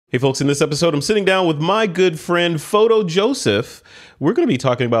Hey folks, in this episode, I'm sitting down with my good friend Photojoseph. We're going to be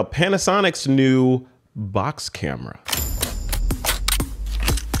talking about Panasonic's new box camera.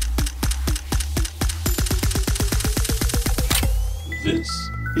 This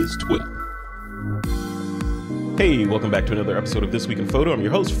is Twitter. Hey, welcome back to another episode of This Week in Photo. I'm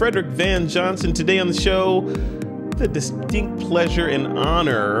your host, Frederick Van Johnson. Today on the show, the distinct pleasure and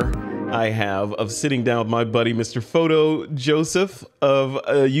honor I have of sitting down with my buddy, Mr. Photojoseph of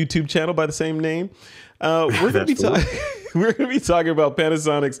a YouTube channel by the same name. We're going to be talking about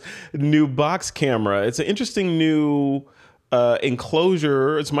Panasonic's new box camera. It's an interesting new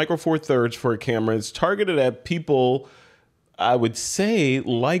enclosure. It's micro four thirds for a camera. It's targeted at people, I would say,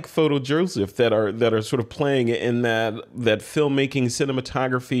 like Photojoseph, that are sort of playing in that filmmaking,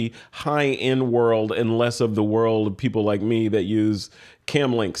 cinematography, high-end world, and less of the world of people like me that use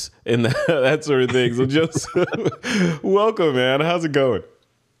cam links and that sort of thing. So Joseph, welcome, man. How's it going?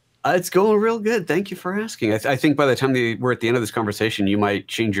 It's going real good. Thank you for asking. I think by the time we're at the end of this conversation, you might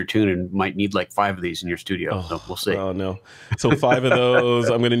change your tune and might need like 5 of these in your studio. So we'll see. Oh, no. So 5 of those.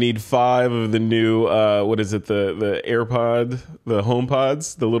 I'm going to need 5 of the new, what is it, the AirPod, the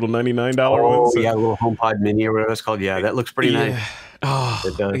HomePods, the little $99 ones. Yeah, a little HomePod Mini or whatever it's called. Yeah, that looks pretty nice. Oh,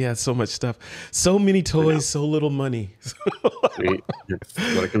 yeah, so much stuff. So many toys, so little money. Sweet. That's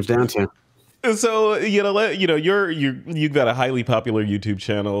what it comes down to. So, you've got a highly popular YouTube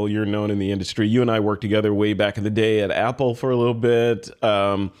channel. You're known in the industry. You and I worked together way back in the day at Apple for a little bit.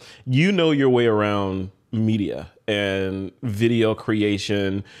 You know your way around media and video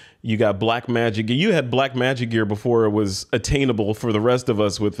creation. You got Blackmagic. You had Blackmagic gear before it was attainable for the rest of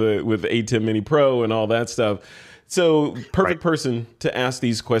us with the A10 Mini Pro and all that stuff. So, perfect person to ask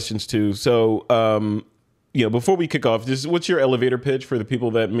these questions to. So, before we kick off, just what's your elevator pitch for the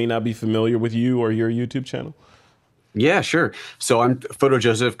people that may not be familiar with you or your YouTube channel? Yeah, sure. So I'm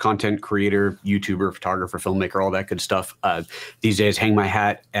Photojoseph, content creator, YouTuber, photographer, filmmaker, all that good stuff. These days, hang my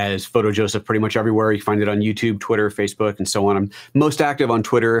hat as Photojoseph pretty much everywhere. You can find it on YouTube, Twitter, Facebook, and so on. I'm most active on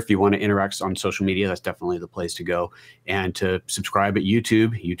Twitter. If you want to interact on social media, that's definitely the place to go. And to subscribe at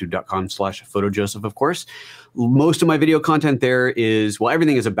YouTube, youtube.com/Photojoseph, of course. Most of my video content there is, well,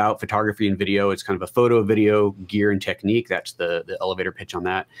 everything is about photography and video. It's kind of a photo, video, gear, and technique. That's the elevator pitch on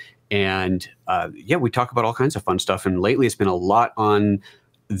that. And yeah, we talk about all kinds of fun stuff. And lately it's been a lot on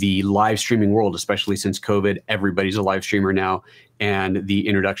the live streaming world, especially since COVID. Everybody's a live streamer now. And the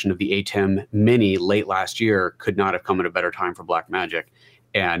introduction of the A10 Mini late last year could not have come at a better time for Blackmagic.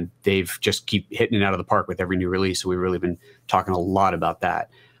 And they've just keep hitting it out of the park with every new release. So we've really been talking a lot about that.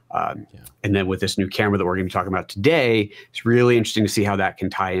 And then with this new camera that we're going to be talking about today, it's really interesting to see how that can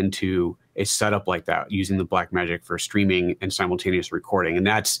tie into a setup like that, using the Blackmagic for streaming and simultaneous recording. And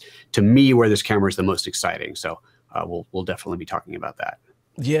that's, to me, where this camera is the most exciting. So we'll definitely be talking about that.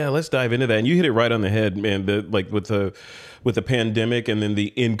 Yeah, let's dive into that. And you hit it right on the head, man. With the pandemic and then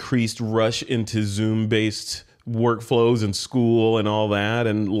the increased rush into Zoom-based workflows and school and all that,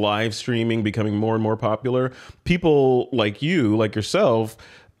 and live streaming becoming more and more popular. People like you, like yourself,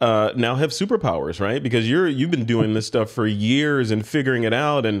 now have superpowers, right? Because you've been doing this stuff for years and figuring it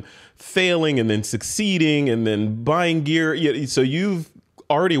out and failing and then succeeding and then buying gear. So you've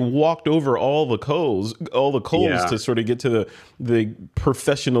already walked over all the coals to sort of get to the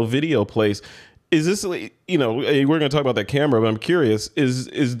professional video place. Is this, we're going to talk about that camera, but I'm curious,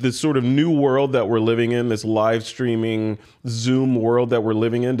 is the sort of new world that we're living in, this live streaming Zoom world that we're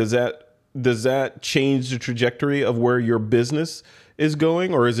living in, does that change the trajectory of where your business is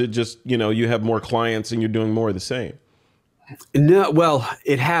going, or is it just, you have more clients and you're doing more of the same? No, well,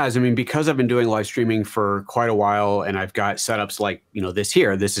 it has. I mean, because I've been doing live streaming for quite a while, and I've got setups like,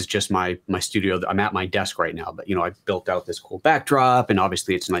 this is just my studio. I'm at my desk right now, but, I built out this cool backdrop, and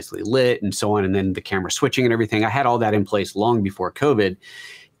obviously it's nicely lit and so on. And then the camera switching and everything. I had all that in place long before COVID.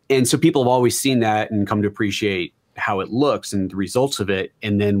 And so people have always seen that and come to appreciate how it looks and the results of it.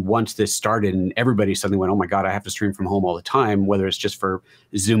 And then once this started and everybody suddenly went, oh my God, I have to stream from home all the time, whether it's just for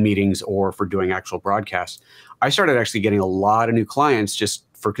Zoom meetings or for doing actual broadcasts, I started actually getting a lot of new clients just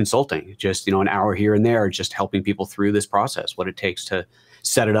for consulting, just, an hour here and there, just helping people through this process, what it takes to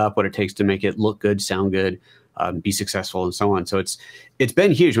set it up, what it takes to make it look good, sound good, be successful, and so on. So it's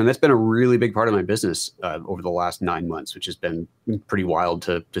been huge. That's been a really big part of my business over the last 9 months, which has been pretty wild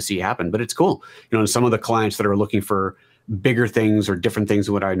to see happen. But it's cool. Some of the clients that are looking for bigger things or different things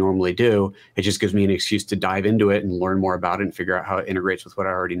than what I normally do, it just gives me an excuse to dive into it and learn more about it and figure out how it integrates with what I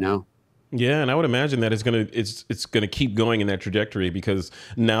already know. Yeah, and I would imagine that it's gonna keep going in that trajectory, because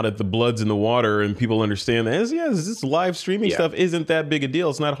now that the blood's in the water and people understand that, this live streaming stuff isn't that big a deal.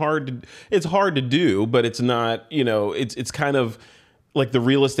 It's not hard to, it's hard to do, but it's not, it's kind of like the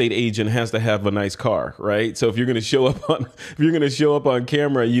real estate agent has to have a nice car, right? So if you're going to show up on if you're going to show up on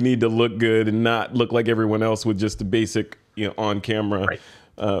camera, you need to look good and not look like everyone else with just the basic, you know, on camera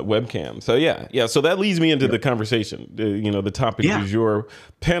webcam. So yeah. So that leads me into the conversation. You know, the topic du jour.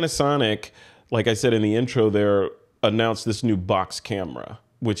 Panasonic, like I said in the intro, there announced this new box camera,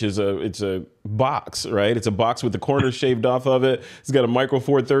 which is it's a box, right? It's a box with the corners shaved off of it. It's got a micro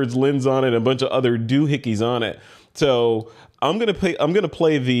four thirds lens on it, and a bunch of other doohickeys on it. So I'm gonna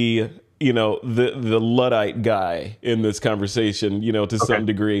play the, you know, the Luddite guy in this conversation, you know, to some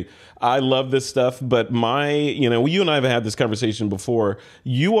degree. I love this stuff, but you know, you and I have had this conversation before.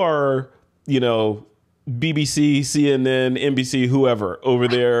 You are, you know, BBC, CNN, NBC, whoever over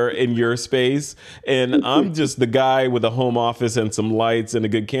there in your space, and I'm just the guy with a home office and some lights and a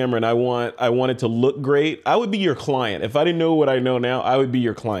good camera, and I want it to look great. I would be your client if I didn't know what I know now. I would be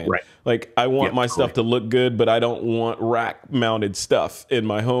your client. Right. Like I want my stuff to look good, but I don't want rack mounted stuff in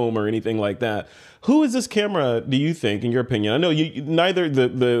my home or anything like that. Who is this camera, do you think, in your opinion? I know neither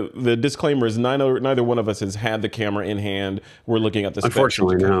the disclaimer is neither one of us has had the camera in hand. We're looking at the specs.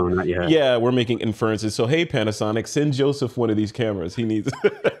 Unfortunately, no, not yet. Yeah, we're making inferences. So hey, Panasonic, send Joseph one of these cameras. He needs.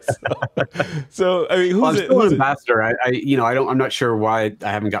 so I mean, who's I'm an ambassador. I'm not sure why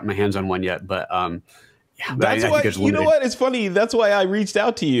I haven't gotten my hands on one yet, but that's why, you know what? It's funny. That's why I reached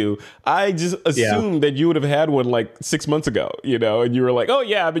out to you. I just assumed that you would have had one like 6 months ago, you know, and you were like, oh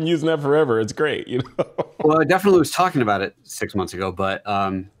yeah, I've been using that forever. It's great. You know? Well, I definitely was talking about it 6 months ago, but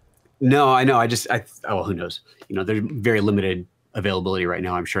no, I know. Well, who knows? You know, there's very limited availability right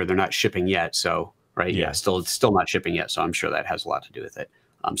now. I'm sure they're not shipping yet. So, right. Yeah. Still not shipping yet. So I'm sure that has a lot to do with it.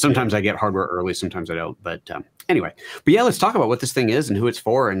 Sometimes I get hardware early, sometimes I don't. But anyway, but yeah, let's talk about what this thing is and who it's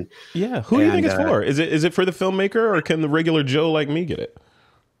for. And who do you think it's for? Is it for the filmmaker, or can the regular Joe like me get it?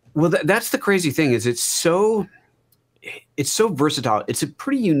 Well, that's the crazy thing, is it's so versatile. It's a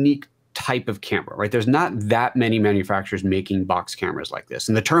pretty unique type of camera, right? There's not that many manufacturers making box cameras like this.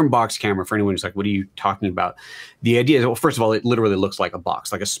 And the term box camera, for anyone who's like, what are you talking about? The idea is, well, first of all, it literally looks like a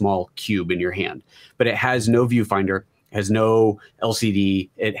box, like a small cube in your hand, but it has no viewfinder, has no LCD,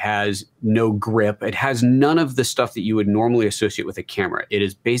 it has no grip, it has none of the stuff that you would normally associate with a camera. It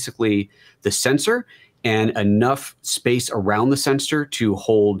is basically the sensor and enough space around the sensor to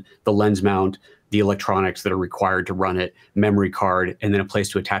hold the lens mount, the electronics that are required to run it, memory card, and then a place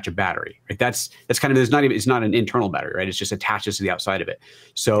to attach a battery. Right? That's kind of, it's not an internal battery, right? It just attaches to the outside of it.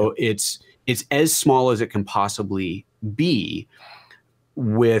 So it's as small as it can possibly be,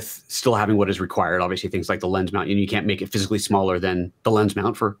 with still having what is required. Obviously, things like the lens mount, and you can't make it physically smaller than the lens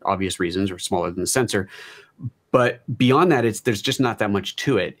mount for obvious reasons, or smaller than the sensor. But beyond that, there's just not that much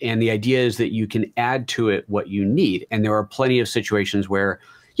to it. And the idea is that you can add to it what you need. And there are plenty of situations where,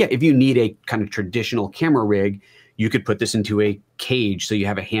 yeah, if you need a kind of traditional camera rig, you could put this into a cage so you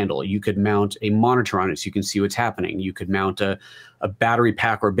have a handle. You could mount a monitor on it so you can see what's happening. You could mount a battery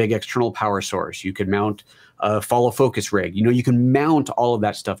pack or a big external power source. You could mount a follow focus rig. You know, you can mount all of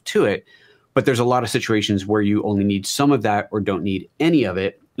that stuff to it, but there's a lot of situations where you only need some of that or don't need any of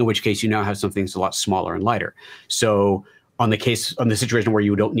it, in which case you now have something that's a lot smaller and lighter. So on the situation where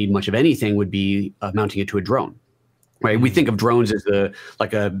you don't need much of anything would be mounting it to a drone. Right. We think of drones as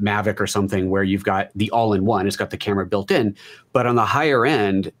like a Mavic or something, where you've got the all-in-one, it's got the camera built in. But on the higher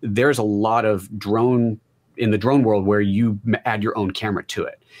end, there's a lot of in the drone world where you add your own camera to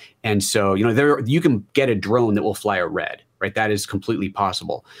it. And so, you know, you can get a drone that will fly a red, right? That is completely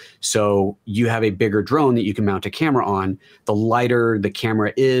possible. So you have a bigger drone that you can mount a camera on. The lighter the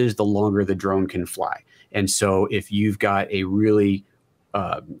camera is, the longer the drone can fly. And so if you've got a really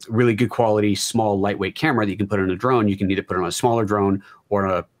good quality, small, lightweight camera that you can put on a drone, you can either put it on a smaller drone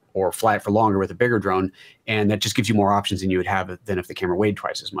or fly it for longer with a bigger drone. And that just gives you more options than you would have than if the camera weighed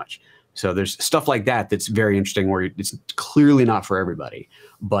twice as much. So there's stuff like that that's very interesting, where it's clearly not for everybody,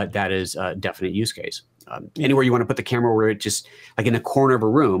 but that is a definite use case. Anywhere you want to put the camera, where it just, like in the corner of a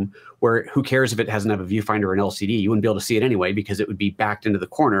room, where who cares if it doesn't have a viewfinder or an LCD? You wouldn't be able to see it anyway because it would be backed into the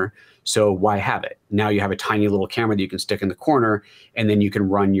corner. So why have it? Now you have a tiny little camera that you can stick in the corner, and then you can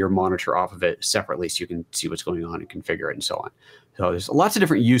run your monitor off of it separately so you can see what's going on and configure it and so on. So there's lots of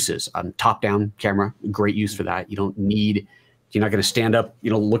different uses. Top-down camera, great use for that. You're not going to stand up, you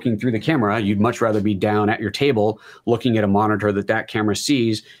know, looking through the camera. You'd much rather be down at your table looking at a monitor that camera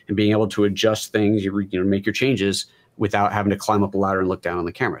sees, and being able to adjust things, make your changes without having to climb up a ladder and look down on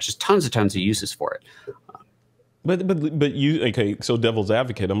the camera. It's just tons of uses for it. But you, okay, so devil's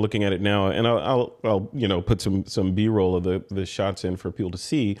advocate, I'm looking at it now, and I'll you know, put some B-roll of the shots in for people to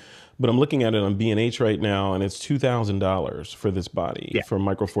see, but I'm looking at it on B&H right now, and it's $2,000 for this body for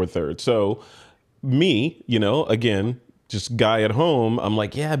Micro Four Thirds. So me, you know, again, just guy at home, I'm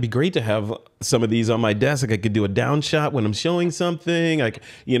like, yeah, it'd be great to have some of these on my desk. Like I could do a down shot when I'm showing something. Like,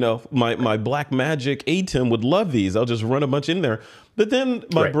 you know, my Blackmagic ATEM would love these. I'll just run a bunch in there. But then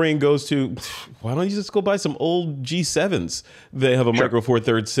my brain goes to, why don't you just go buy some old G7s? They have a Micro Four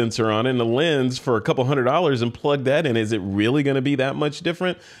Thirds sensor on it and a lens for a couple $100 and plug that in. Is it really going to be that much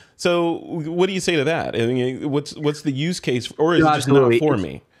different? So what do you say to that? I mean, what's the use case, or is it just not for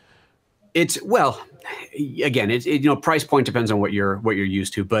me? It's, well, again, you know, price point depends on what you're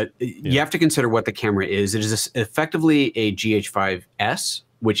used to, but you have to consider what the camera is. It is effectively a GH5S,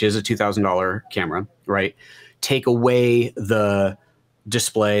 which is a $2,000 camera, right? Take away the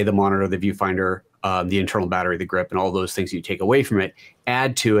display, the monitor, the viewfinder, the internal battery, the grip, and all those things you take away from it.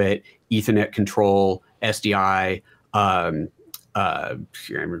 Add to it Ethernet control, SDI, I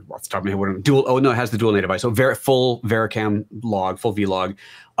remember off the top of my head, what dual, oh no, it has the dual native eye. So full Vericam log, full vlog,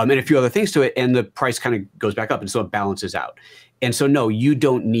 and a few other things to it. And the price kind of goes back up. And so it balances out. And so, no, you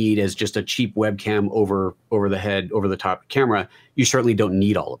don't need as just a cheap webcam over the head, over the top camera. You certainly don't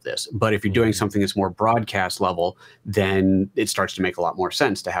need all of this. But if you're doing something that's more broadcast level, then it starts to make a lot more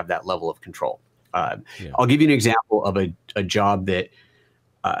sense to have that level of control. I'll give you an example of a job that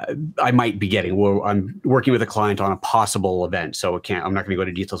I might be getting. Well, I'm working with a client on a possible event, so I'm not going to go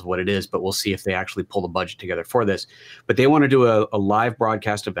into details of what it is, but we'll see if they actually pull the budget together for this. But they want to do a live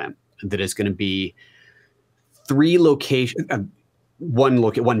broadcast event that is going to be 3 locations,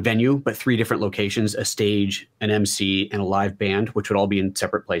 one venue, but 3 different locations: a stage, an MC, and a live band, which would all be in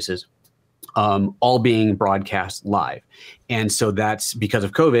separate places, all being broadcast live. And so that's because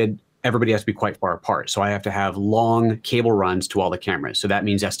of COVID. Everybody has to be quite far apart. So I have to have long cable runs to all the cameras. So that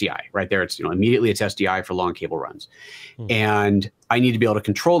means SDI right there. It's, you know, immediately it's SDI for long cable runs. And I need to be able to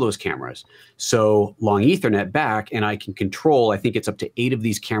control those cameras. So long Ethernet back, and I can control, I think it's up to 8 of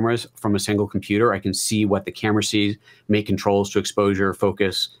these cameras from a single computer. I can see what the camera sees, make controls to exposure,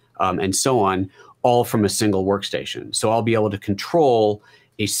 focus, and so on, all from a single workstation. So I'll be able to control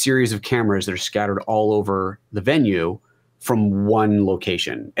a series of cameras that are scattered all over the venue from one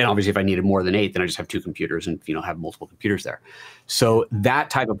location. And obviously if I needed more than 8, then I just have 2 computers and, you know, have multiple computers there. So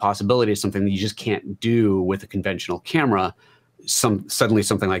that type of possibility is something that you just can't do with a conventional camera. Suddenly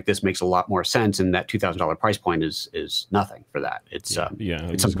something like this makes a lot more sense, and that $2,000 price point is nothing for that. It's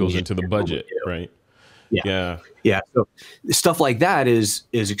it just goes into the budget, right? Yeah. So stuff like that is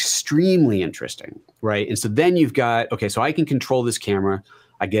extremely interesting, right? And so then you've got, okay, so I can control this camera.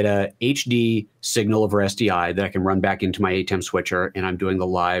 I get a HD signal over SDI that I can run back into my ATEM switcher, and I'm doing the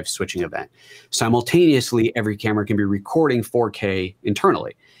live switching event. Simultaneously, every camera can be recording 4K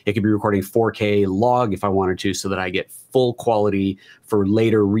internally. It could be recording 4K log if I wanted to, so that I get full quality for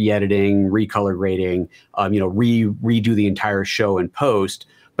later re-editing, recolor grading, you know, redo the entire show in post,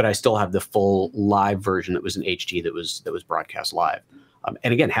 but I still have the full live version that was in HD that was broadcast live.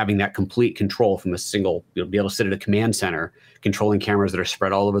 And again, having that complete control from a single, you know, be able to sit at a command center, controlling cameras that are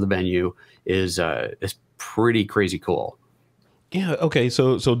spread all over the venue is pretty crazy cool. Yeah. Okay.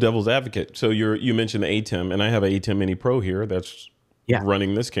 So devil's advocate. So you mentioned the ATEM, and I have an ATEM Mini Pro here that's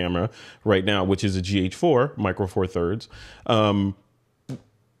running this camera right now, which is a GH4 Micro Four Thirds.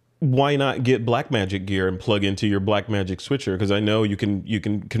 Why not get Blackmagic gear and plug into your Blackmagic switcher? Because I know you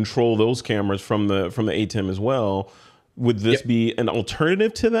can control those cameras from the ATEM as well. Would this be an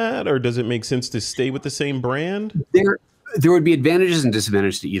alternative to that, or does it make sense to stay with the same brand? There would be advantages and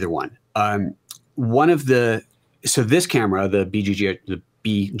disadvantages to either one. So this camera, the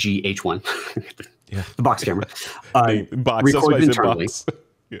BGH1, the box camera, records internally.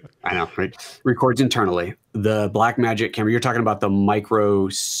 I know, right? Records internally. The Blackmagic camera, you're talking about the micro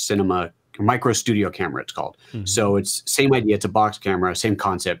studio camera, it's called. So it's same idea. It's a box camera, same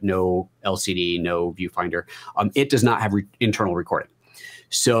concept, no LCD, no viewfinder. It does not have internal recording.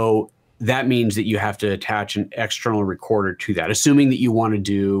 So that means that you have to attach an external recorder to that, assuming that you want to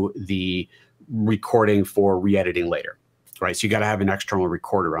do the recording for re-editing later, right? So you got to have an external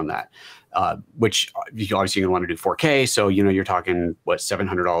recorder on that, which you obviously want to do 4K. So, you know, you're talking, what,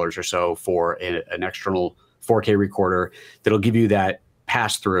 $700 or so for an external 4K recorder that'll give you that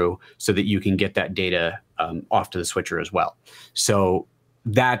pass through so that you can get that data off to the switcher as well. So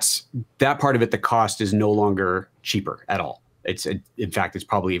that part of it, the cost is no longer cheaper at all. In fact, it's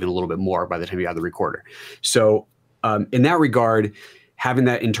probably even a little bit more by the time you have the recorder. So in that regard, having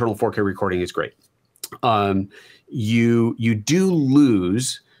that internal 4K recording is great. You do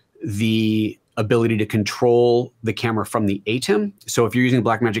lose the ability to control the camera from the ATEM. So if you're using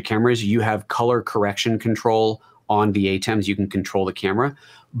Blackmagic cameras, you have color correction control on the ATEMs. You can control the camera,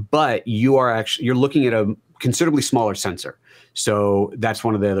 but you're looking at a considerably smaller sensor. So that's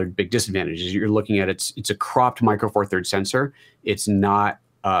one of the other big disadvantages. You're looking at it's a cropped micro four thirds sensor. It's not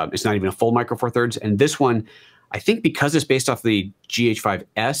even a full micro four thirds. And this one, I think because it's based off the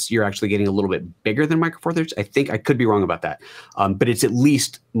GH5S, you're actually getting a little bit bigger than micro four thirds. I think I could be wrong about that, but it's at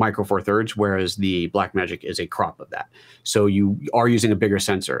least micro four thirds, whereas the Blackmagic is a crop of that. So you are using a bigger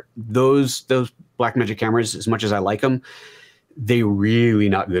sensor. Those Blackmagic cameras, as much as I like them, they're really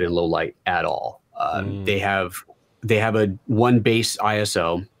not good in low light at all. They have a one base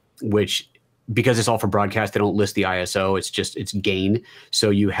ISO, which, because it's all for broadcast, they don't list the ISO. It's gain. So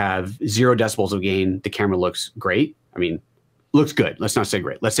you have 0 decibels of gain. The camera looks great. I mean, looks good. Let's not say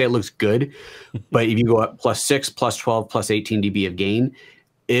great. Let's say it looks good. But if you go up +6, +12, +18 dB of gain,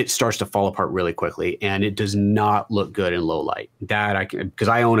 it starts to fall apart really quickly, and it does not look good in low light. That I can, because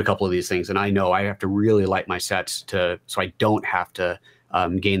I own a couple of these things, and I know I have to really light my sets so I don't have to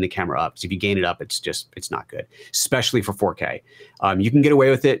gain the camera up. So if you gain it up, it's not good, especially for 4K. You can get away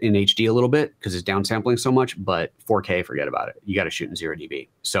with it in HD a little bit because it's downsampling so much, but 4K, forget about it. You got to shoot in 0 dB.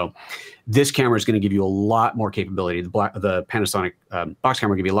 So this camera is going to give you a lot more capability. The Panasonic box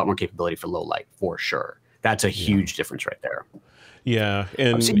camera will give you a lot more capability for low light, for sure. That's a huge difference right there. Yeah,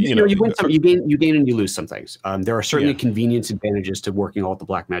 and so, you win some, you gain and you lose some things. There are certainly convenience advantages to working all with the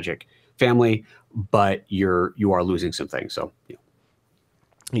Blackmagic family, but you are losing some things. So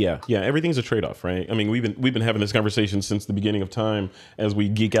yeah, everything's a trade-off, right? I mean, we've been having this conversation since the beginning of time as we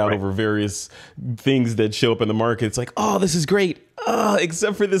geek out over various things that show up in the market. It's like, oh, this is great,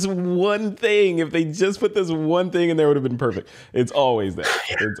 except for this one thing. If they just put this one thing in there, it would have been perfect. It's always that.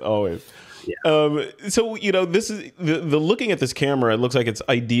 It's always. Yeah. So, this is the looking at this camera, it looks like it's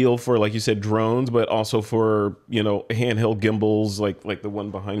ideal for, like you said, drones, but also for, handheld gimbals like the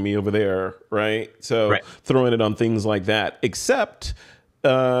one behind me over there, right? So throwing it on things like that, except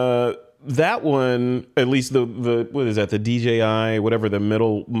that one, at least the what is that, the DJI, whatever the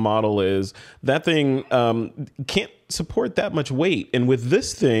middle model is, that thing can't support that much weight. And with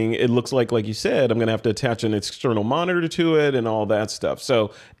this thing, it looks like you said, I'm gonna have to attach an external monitor to it and all that stuff.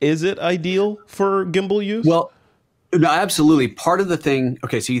 So is it ideal for gimbal use? Well, no, absolutely. Part of the thing,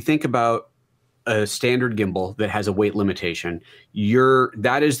 okay, so you think about a standard gimbal that has a weight limitation.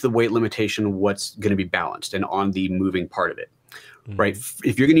 That is the weight limitation, what's gonna be balanced and on the moving part of it. Right.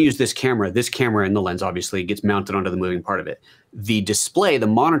 If you're going to use this camera and the lens obviously gets mounted onto the moving part of it. The display, the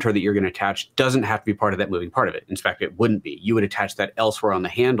monitor that you're going to attach, doesn't have to be part of that moving part of it. In fact, it wouldn't be. You would attach that elsewhere on the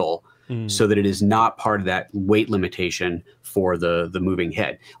handle so that it is not part of that weight limitation for the moving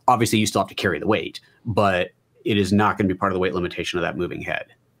head. Obviously, you still have to carry the weight, but it is not going to be part of the weight limitation of that moving head.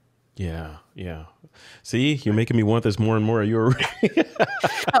 Yeah. See, you're making me want this more and more. You're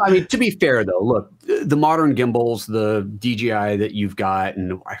I mean, to be fair, though, look, the modern gimbals, the DJI that you've got,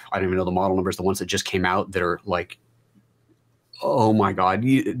 and I don't even know the model numbers, the ones that just came out that are like, oh my God.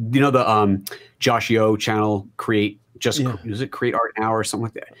 You know the Josh Yo channel, is it Create Art Now or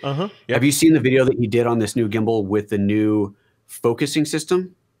something like that? Have you seen the video that he did on this new gimbal with the new focusing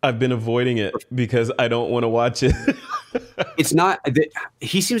system? I've been avoiding it because I don't want to watch it. It's not,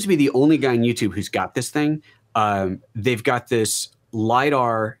 he seems to be the only guy on YouTube who's got this thing. They've got this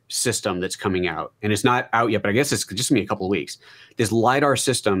LiDAR system that's coming out, and it's not out yet, but I guess it's just gonna be a couple of weeks. This LiDAR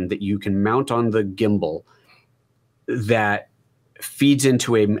system that you can mount on the gimbal that feeds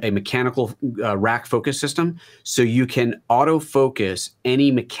into a mechanical rack focus system. So you can autofocus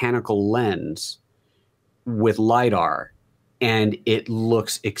any mechanical lens with LiDAR, and it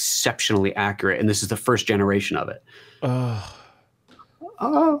looks exceptionally accurate. And this is the first generation of it.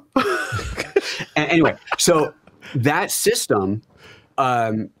 Anyway, so that system,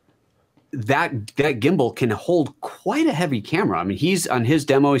 that gimbal can hold quite a heavy camera. I mean, he's on his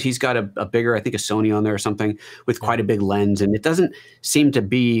demos, he's got a bigger, I think a Sony on there or something with quite a big lens, and it doesn't seem to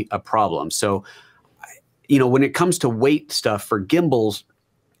be a problem. So, when it comes to weight stuff for gimbals,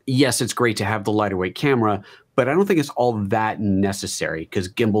 yes, it's great to have the lighter weight camera, but I don't think it's all that necessary because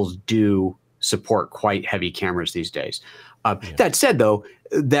gimbals do support quite heavy cameras these days. That said, though,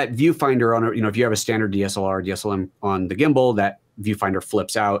 that viewfinder on if you have a standard DSLR, DSLM on the gimbal, that viewfinder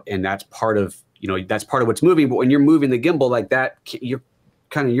flips out, and that's part of what's moving. But when you're moving the gimbal like that, you're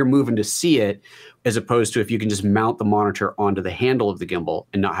moving to see it, as opposed to if you can just mount the monitor onto the handle of the gimbal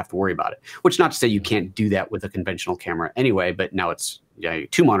and not have to worry about it. Which, not to say you can't do that with a conventional camera anyway, but now it's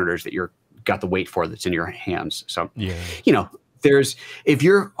two monitors that you're got the weight for that's in your hands. So if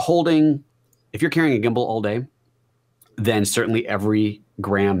you're carrying a gimbal all day, then certainly every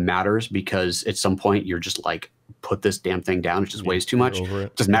gram matters, because at some point you're just like, put this damn thing down. It just weighs too much.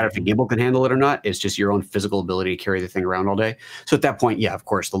 It doesn't matter if the gimbal can handle it or not. It's just your own physical ability to carry the thing around all day. So at that point, yeah, of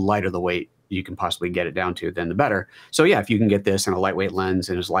course, the lighter the weight, you can possibly get it down to, then the better. So yeah, if you can get this and a lightweight lens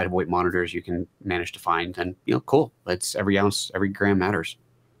and as lightweight monitors you can manage to find, then cool. It's every ounce, every gram matters.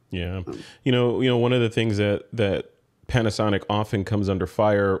 Yeah, one of the things that Panasonic often comes under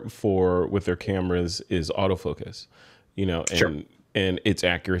fire for with their cameras is autofocus. Sure. And its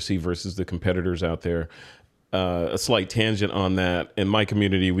accuracy versus the competitors out there. A slight tangent on that. In my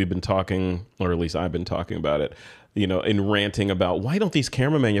community, we've been talking, or at least I've been talking about it, and ranting about why don't these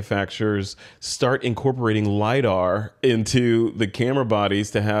camera manufacturers start incorporating LiDAR into the camera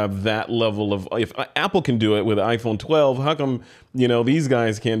bodies to have that level of, if Apple can do it with iPhone 12, how come, these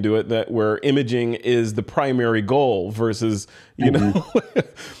guys can't do it, that where imaging is the primary goal versus,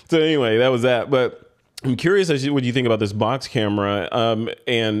 So anyway, that was that. But I'm curious as to what you think about this box camera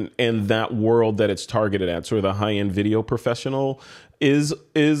and that world that it's targeted at, sort of the high-end video professional. Is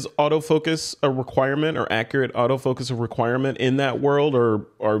autofocus a requirement, or accurate autofocus a requirement in that world, or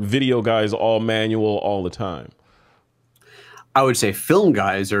are video guys all manual all the time? I would say film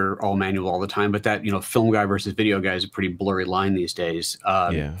guys are all manual all the time, but that, film guy versus video guy is a pretty blurry line these days.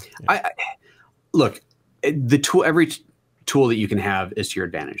 Look, every tool that you can have is to your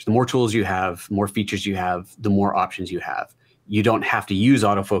advantage. The more tools you have, more features you have, the more options you have. You don't have to use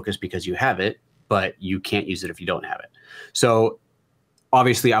autofocus because you have it, but you can't use it if you don't have it. So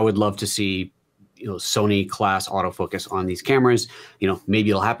obviously I would love to see, Sony class autofocus on these cameras. Maybe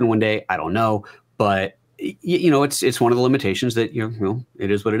it'll happen one day. I don't know, but it's one of the limitations that,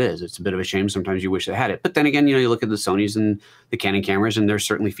 it is what it is. It's a bit of a shame. Sometimes you wish they had it, but then again, you look at the Sonys and the Canon cameras, and there's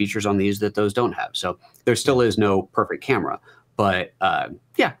certainly features on these that those don't have. So there still is no perfect camera, but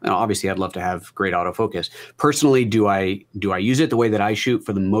yeah, obviously I'd love to have great autofocus. Personally, do I use it the way that I shoot?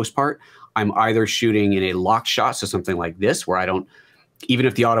 For the most part, I'm either shooting in a locked shot, so something like this, where I don't, even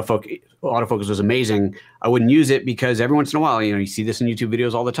if the autofocus was amazing, I wouldn't use it, because every once in a while, you see this in YouTube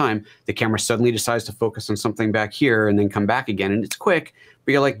videos all the time, the camera suddenly decides to focus on something back here and then come back again, and it's quick,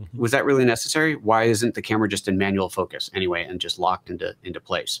 but you're like, was that really necessary? Why isn't the camera just in manual focus anyway and just locked into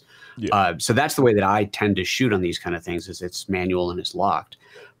place? Yeah. So that's the way that I tend to shoot on these kind of things, is it's manual and it's locked.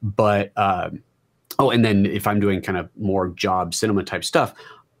 But and then if I'm doing kind of more job cinema type stuff,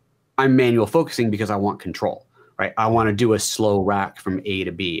 I'm manual focusing because I want control. Right? I want to do a slow rack from A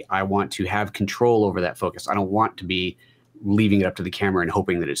to B. I want to have control over that focus. I don't want to be leaving it up to the camera and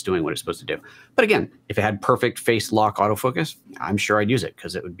hoping that it's doing what it's supposed to do. But again, if it had perfect face lock autofocus, I'm sure I'd use it,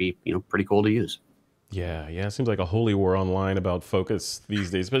 because it would be, pretty cool to use. Yeah. It seems like a holy war online about focus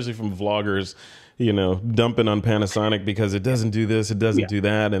these days, especially from vloggers, dumping on Panasonic because it doesn't do this, it doesn't do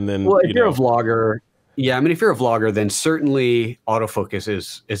that. And then, well, if you're a vlogger, yeah, I mean, if you're a vlogger, then certainly autofocus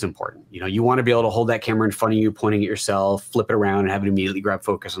is important. You want to be able to hold that camera in front of you, pointing at yourself, flip it around, and have it immediately grab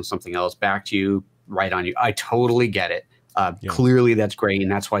focus on something else, back to you, right on you. I totally get it. Clearly, that's great, and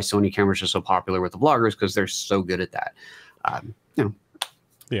that's why Sony cameras are so popular with the vloggers, because they're so good at that.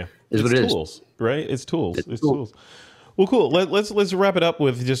 Yeah, is what it is. Tools, right? It's tools. It's tools. Well, cool. Let's wrap it up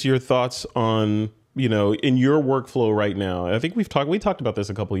with just your thoughts on, in your workflow right now. I think we talked about this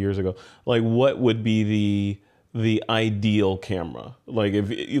a couple of years ago. Like, what would be the ideal camera? Like,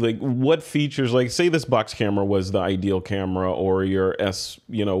 what features, like, say this box camera was the ideal camera, or your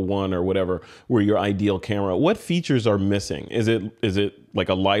S1 or whatever were your ideal camera. What features are missing? Is it like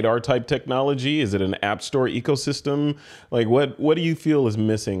a LiDAR type technology? Is it an app store ecosystem? Like, what do you feel is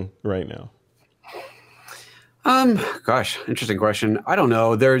missing right now? Gosh, interesting question. I don't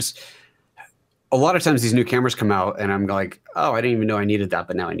know. There's a lot of times these new cameras come out and I'm like, oh, I didn't even know I needed that,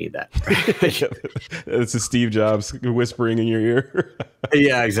 but now I need that. It's a Steve Jobs whispering in your ear.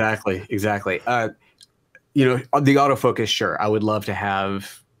 Yeah, exactly. The autofocus, sure. I would love to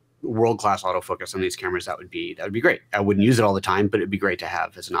have world-class autofocus on these cameras. That would be great. I wouldn't use it all the time, but it'd be great to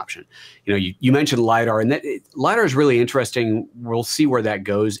have as an option. You mentioned LiDAR, and LiDAR is really interesting. We'll see where that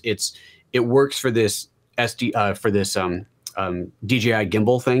goes. It works for this DJI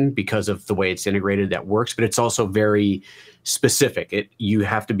gimbal thing because of the way it's integrated. That works, but it's also very specific. You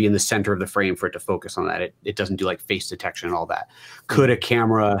have to be in the center of the frame for it to focus on that. It doesn't do like face detection and all that. Could a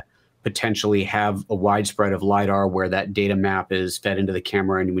camera potentially have a widespread of LiDAR where that data map is fed into the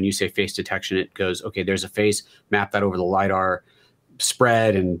camera, and when you say face detection, it goes, okay, there's a face, map that over the LiDAR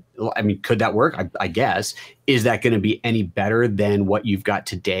spread? And I mean, could that work? I guess. Is that going to be any better than what you've got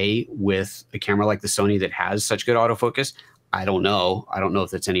today with a camera like the Sony that has such good autofocus? I don't know. I don't know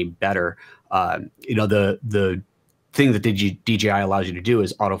if it's any better. The thing that the DJI allows you to do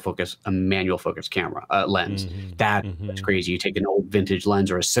is autofocus a manual focus camera lens. That's crazy. You take an old vintage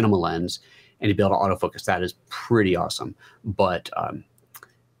lens or a cinema lens and you be able to autofocus. That is pretty awesome. But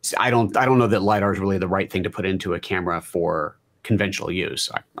I don't know that LiDAR is really the right thing to put into a camera for conventional use.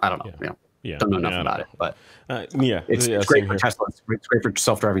 I don't know. Yeah. Yeah. Don't know enough Yeah, about it, but it's yeah, great same for here. Tesla. It's great for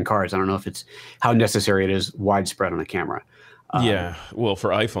self-driving cars. I don't know if it's how necessary it is widespread on a camera. Yeah, well,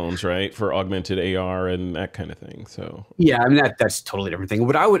 for iPhones, right? For augmented AR and that kind of thing. So Yeah, I mean that's a totally different thing.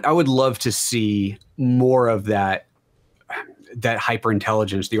 But I would love to see more of that hyper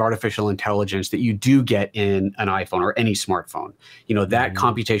intelligence, the artificial intelligence that you do get in an iPhone or any smartphone. You know, that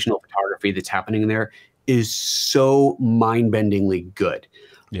computational photography that's happening there is so mind-bendingly good.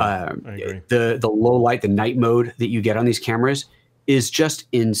 yeah, I agree. The low light, the night mode that you get on these cameras is just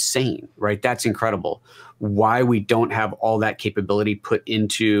insane, right? That's incredible. Why we don't have all that capability put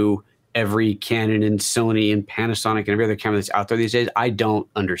into every Canon and Sony and Panasonic and every other camera that's out there these days, I don't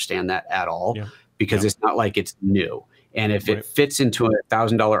understand that at all, Yeah, because yeah, it's not like it's new. And if it right. fits into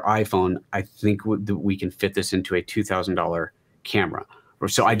 $1,000 iPhone, I think that we can fit this into a $2,000 camera.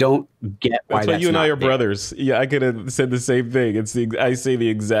 So I don't get why That's why that's you and I not are there. brothers. Yeah, I could have said the same thing. I say the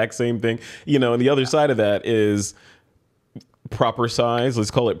exact same thing. You know, and the other side of that is proper size. Let's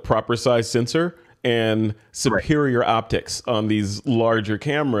call it proper size sensor and Right. superior optics on these larger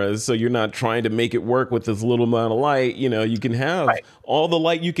cameras. So you're not trying to make it work with this little amount of light. You know, you can have Right. all the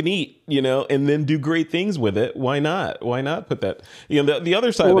light you can eat, you know, and then do great things with it. Why not? Why not put that? You know, the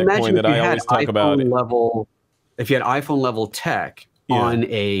other side Well, of that coin imagine if that you I had always talk about. iPhone level, if you had iPhone level tech Yeah. on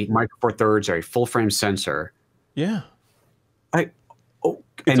a Micro Four Thirds or a full frame sensor, Yeah. I oh,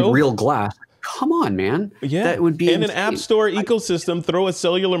 It's and real over. glass. Come on, man. Yeah. That would be And an App insane. Store ecosystem, throw a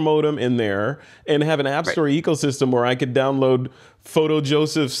cellular modem in there and have an App Right. Store ecosystem where I could download Photo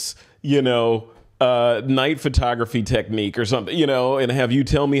Joseph's, you know, night photography technique or something, you know, and have you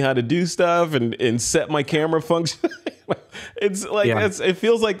tell me how to do stuff and set my camera function. It's like, Yeah. it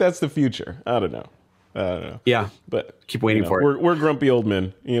feels like that's the future. I don't know. I don't know. Yeah. But Keep waiting you know, for it. we're grumpy old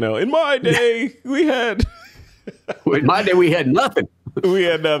men, you know. In my day, we had In my day, we had nothing. we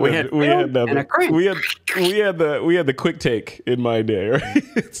had nothing. We had We film had nothing. and a crank. We had the quick take in my day,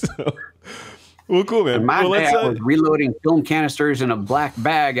 right? So, well, cool, man. In my Well, day, I was reloading film canisters in a black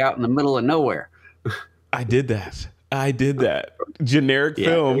bag out in the middle of nowhere. I did that. I did that. Generic Yeah,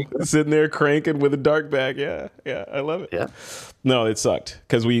 there film, you go. sitting there cranking with a dark bag. Yeah, yeah, I love it. Yeah. No, it sucked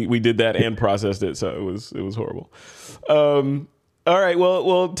because we did that and processed it, so it was horrible. All right,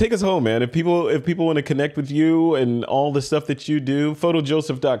 well, take us home, man. If people want to connect with you and all the stuff that you do,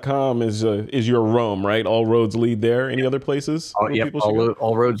 photojoseph.com is your Rome, right? All roads lead there. Any other places? Oh, where yep. people should go?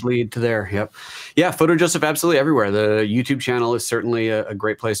 All roads lead to there. Yep. Yeah. Photo Joseph, absolutely everywhere. The YouTube channel is certainly a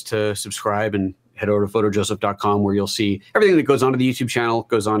great place to subscribe, and head over to photojoseph.com where you'll see everything that goes onto the YouTube channel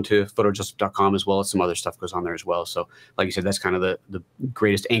goes on to photojoseph.com, as well as some other stuff goes on there as well. So like you said, that's kind of the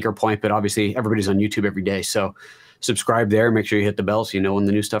greatest anchor point, but obviously everybody's on YouTube every day. So subscribe there. Make sure you hit the bell so you know when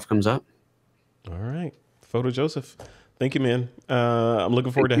the new stuff comes up. All right. Photo Joseph. Thank you, man. I'm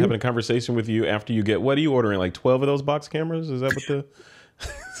looking forward to having a conversation with you after you get, what are you ordering? Like 12 of those box cameras? Is that what the...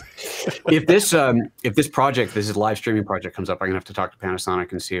 If this project, this live streaming project comes up, I'm gonna have to talk to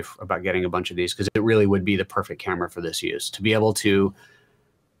Panasonic and see about getting a bunch of these, because it really would be the perfect camera for this use, to be able to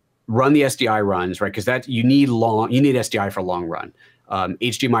run the SDI runs, right? Because that you need SDI for long run.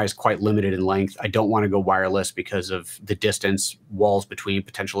 HDMI is quite limited in length. I don't want to go wireless because of the distance, walls between,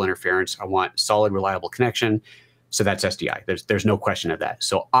 potential interference. I want solid, reliable connection. So that's SDI. There's no question of that.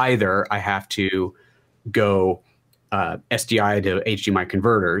 So either I have to go SDI to HDMI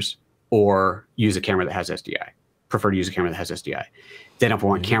converters, or use a camera that has SDI. Prefer to use a camera that has SDI. Then if I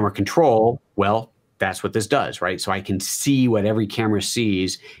want camera control, well, that's what this does, right? So I can see what every camera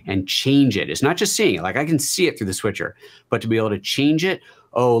sees and change it. It's not just seeing it. Like, I can see it through the switcher, but to be able to change it,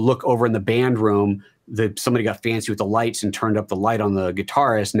 oh, look over in the band room, somebody got fancy with the lights and turned up the light on the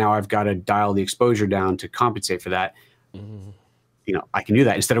guitarist. Now I've got to dial the exposure down to compensate for that. You know, I can do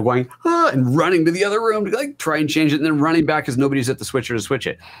that instead of going and running to the other room to like try and change it and then running back because nobody's at the switcher to switch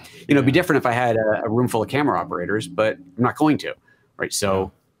it. You know, it'd be different if I had a room full of camera operators, but I'm not going to, right?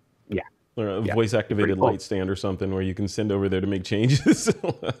 So, yeah. Or a Yeah, voice activated pretty cool. light stand or something where you can send over there to make changes.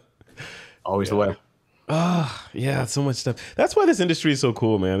 Always the way. Yeah, so much stuff. That's why this industry is so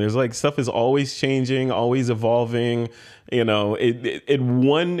cool, man. There's like stuff is always changing, always evolving. You know,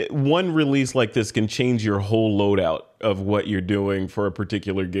 one release like this can change your whole loadout of what you're doing for a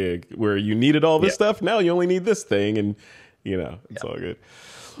particular gig. Where you needed all this stuff, now you only need this thing, and you know, it's all good.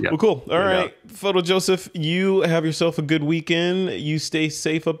 Yeah. Well, cool. All There you right, Photo Joseph, you have yourself a good weekend. You stay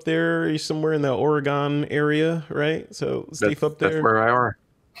safe up there. You're somewhere in the Oregon area, right? So safe up there. That's where I are.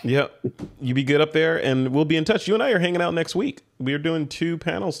 Yep. You be good up there, and we'll be in touch. You and I are hanging out next week. We are doing 2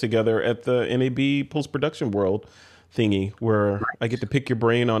 panels together at the NAB Post Production World thingy where I get to pick your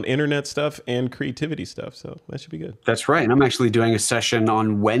brain on internet stuff and creativity stuff. So that should be good. That's right. And I'm actually doing a session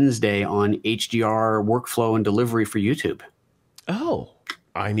on Wednesday on HDR workflow and delivery for YouTube. Oh,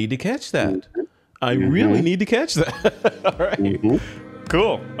 I need to catch that. I really need to catch that. All right.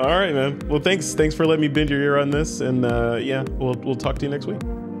 Cool. All right, man. Well, thanks for letting me bend your ear on this. And yeah, we'll talk to you next week.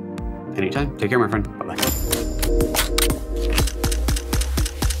 Anytime. Take care, my friend. Bye-bye.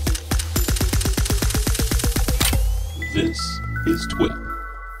 This is Twip.